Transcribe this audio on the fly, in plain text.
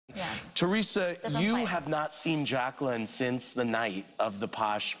Teresa, you have not seen Jacqueline since the night of the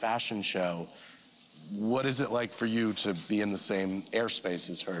Posh fashion show. What is it like for you to be in the same airspace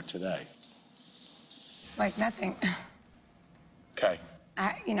as her today? Like nothing. Okay.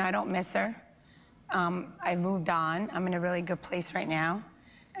 I don't miss her. I moved on. I'm in a really good place right now,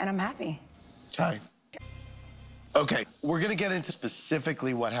 and I'm happy. Okay. Okay, we're going to get into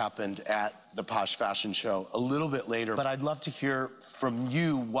specifically what happened at the Posh fashion show a little bit later, but I'd love to hear from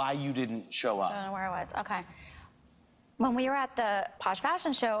you why you didn't show up. I don't know where I was. Okay. When we were at the Posh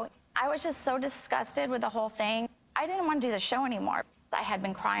fashion show, I was just so disgusted with the whole thing. I didn't want to do the show anymore. I had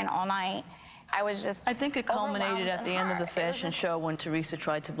been crying all night. I think it culminated at the end of the fashion show when Teresa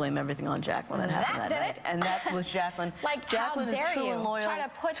tried to blame everything on Jacqueline that happened that night. And that was Jacqueline. Like, Jacqueline how dare is true you and loyal try to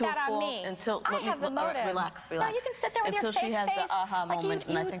put to that a on fault me? until I have the motives. Relax. No, you can sit there with your fake face. Until she has the aha like moment,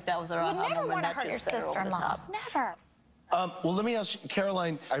 and I think that was her aha moment. You never want to hurt your sister-in-law. Never. Well, let me ask you,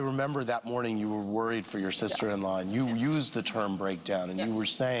 Caroline, I remember that morning you were worried for your sister-in-law, and you used the term breakdown, and you were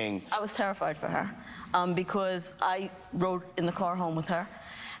saying... I was terrified for her because I rode in the car home with her,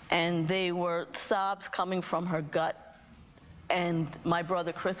 and they were sobs coming from her gut. And my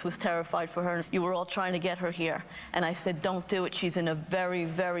brother Chris was terrified for her. You were all trying to get her here. And I said, don't do it. She's in a very,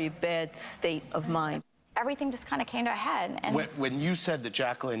 very bad state of mind. Everything just kind of came to a head. And when you said that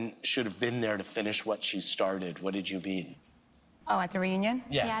Jacqueline should have been there to finish what she started, what did you mean? Oh, at the reunion?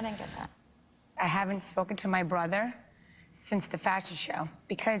 Yeah, I didn't get that. I haven't spoken to my brother since the fashion show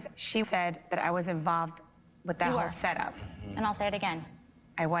because she said that I was involved with that whole setup. And I'll say it again.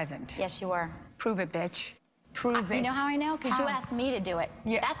 I wasn't. Yes, you were. Prove it, bitch. Prove it. You know how I know? Because you asked me to do it.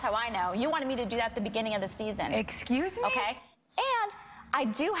 Yeah. That's how I know. You wanted me to do that at the beginning of the season. Excuse me? Okay? And I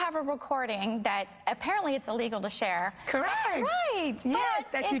do have a recording that apparently it's illegal to share. Correct. Right. Yeah,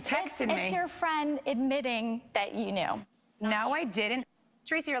 but that you texted me. It's your friend admitting that you knew. No, I didn't.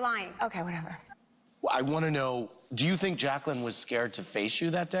 Teresa, you're lying. Okay, whatever. Well, I want to know, do you think Jacqueline was scared to face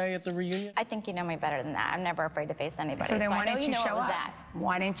you that day at the reunion? I think you know me better than that. I'm never afraid to face anybody. So then why I know didn't you show up?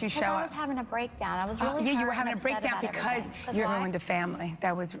 Why didn't you show up? I was having a breakdown. I was really yeah, you were hurt having and a breakdown upset about because you ruined a family.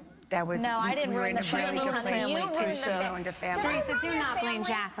 That was. No, I didn't ruin the family. You ruined the family. Teresa, do not blame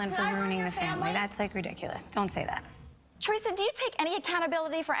Jacqueline for ruining the family. That's like ridiculous. Don't say that. Teresa, do you take any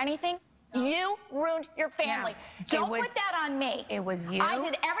accountability for anything? You ruined your family. No, Don't put that on me. It was you. I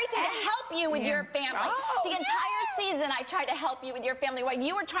did everything to help you with your family. The entire season, I tried to help you with your family while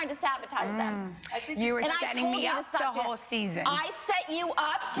you were trying to sabotage them. You were setting me up the whole season. I set you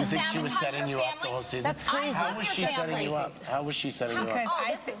up to sabotage your family. You think she was setting you up the whole season? That's crazy. How was she setting you up? How was she setting you up?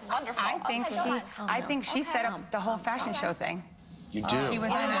 Oh, this is wonderful. I think she set up the whole fashion show thing. You do. She was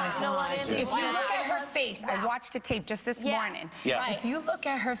in it. If you look at her face, I watched the tape just this morning. Yeah. Right. If you look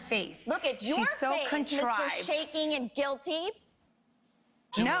at her face, look at your she's so face, contrived. Mr. Shaking and Guilty.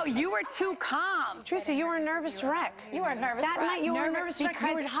 No, you were too calm. Teresa, you were a nervous wreck. You were a nervous wreck. That night, you were a nervous wreck.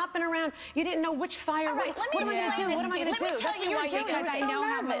 You were hopping around. You didn't know which fire. Right, what am I going to do? What am I going to do? Let me tell you why you were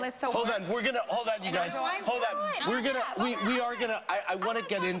so nervous. Hold on, hold on, you guys. Hold on. We are gonna, I want to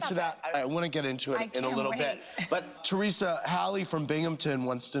get into that. I want to get into it in a little bit. But Teresa, Hallie from Binghamton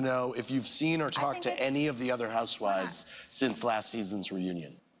wants to know if you've seen or talked to any of the other housewives since last season's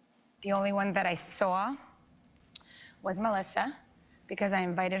reunion. The only one that I saw was Melissa, because I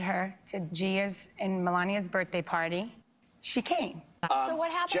invited her to Gia's and Melania's birthday party. She came. So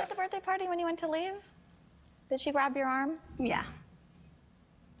what happened at the birthday party when you went to leave? Did she grab your arm? Yeah.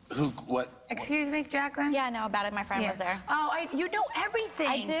 What? Excuse me, Jacqueline? Yeah, I know about it. My friend was there. Oh, you know everything.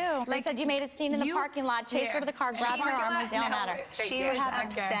 I do. Like, said you made a scene in the parking lot, chased her to the car, grabbed her arm, was yelling at her. She was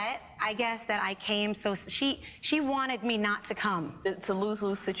upset, I guess, that I came, so she wanted me not to come. It's a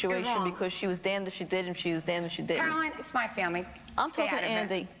lose-lose situation because she was damned if she did and she was damned if she didn't. Caroline, it's my family. I'm talking to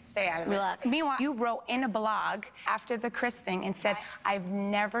Andy. Stay out of it. Relax. Meanwhile, you wrote in a blog after the Chris thing and said, I've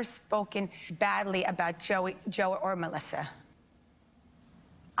never spoken badly about Joe or Melissa.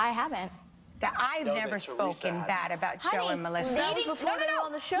 I haven't. That I've never spoken bad about Joe and Melissa. That was before they were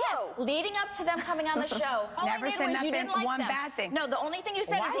on the show. Yes, leading up to them coming on the show. All Never I did said was nothing, you didn't like one them. bad thing. No, the only thing you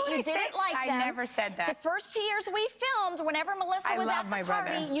said is that you didn't like them. I never said that. The first 2 years we filmed, whenever Melissa was at the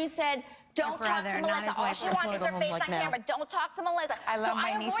party, you said, don't talk to Melissa. All she wants is her face on camera. Don't talk to Melissa. I love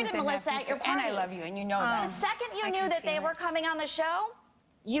my nieces avoided and Melissa at your nephews, and I parties. love you, and you know that. The second you knew that they were coming on the show,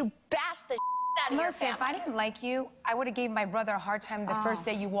 you bashed the out of your family. If I didn't like you, I would have gave my brother a hard time the first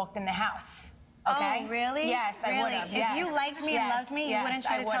day you walked in the house. Okay? Oh, really? Yes, I would have. If you liked me and loved me, you wouldn't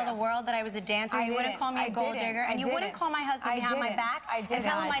try to tell the world that I was a dancer. You wouldn't call me a gold digger, and you wouldn't call my husband behind my back and tell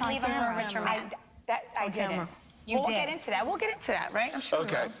him I'd leave him for a richer man. I didn't. You did. We'll get into that. We'll get into that, right? I'm sure.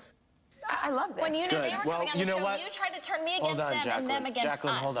 Okay. I love this. When you knew they were coming on the show, what? you tried to turn me against them Jacqueline. and them against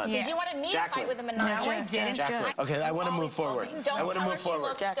Jacqueline, us. hold on. Because you wanted me to fight with them and not No, I didn't. Jacqueline, okay, I want to move forward. I want to move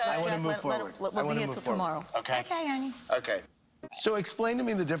forward. I want to move forward. I want to move forward. Tomorrow. Okay? Okay, honey. Okay. So explain to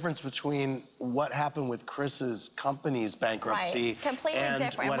me the difference between what happened with Chris's company's bankruptcy Right. Completely and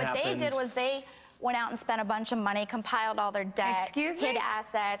different. what What happened. they did was they went out and spent a bunch of money, compiled all their debt, Excuse me? hid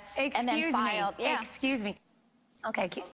assets, Excuse and then filed. me. Yeah. Excuse me. Okay,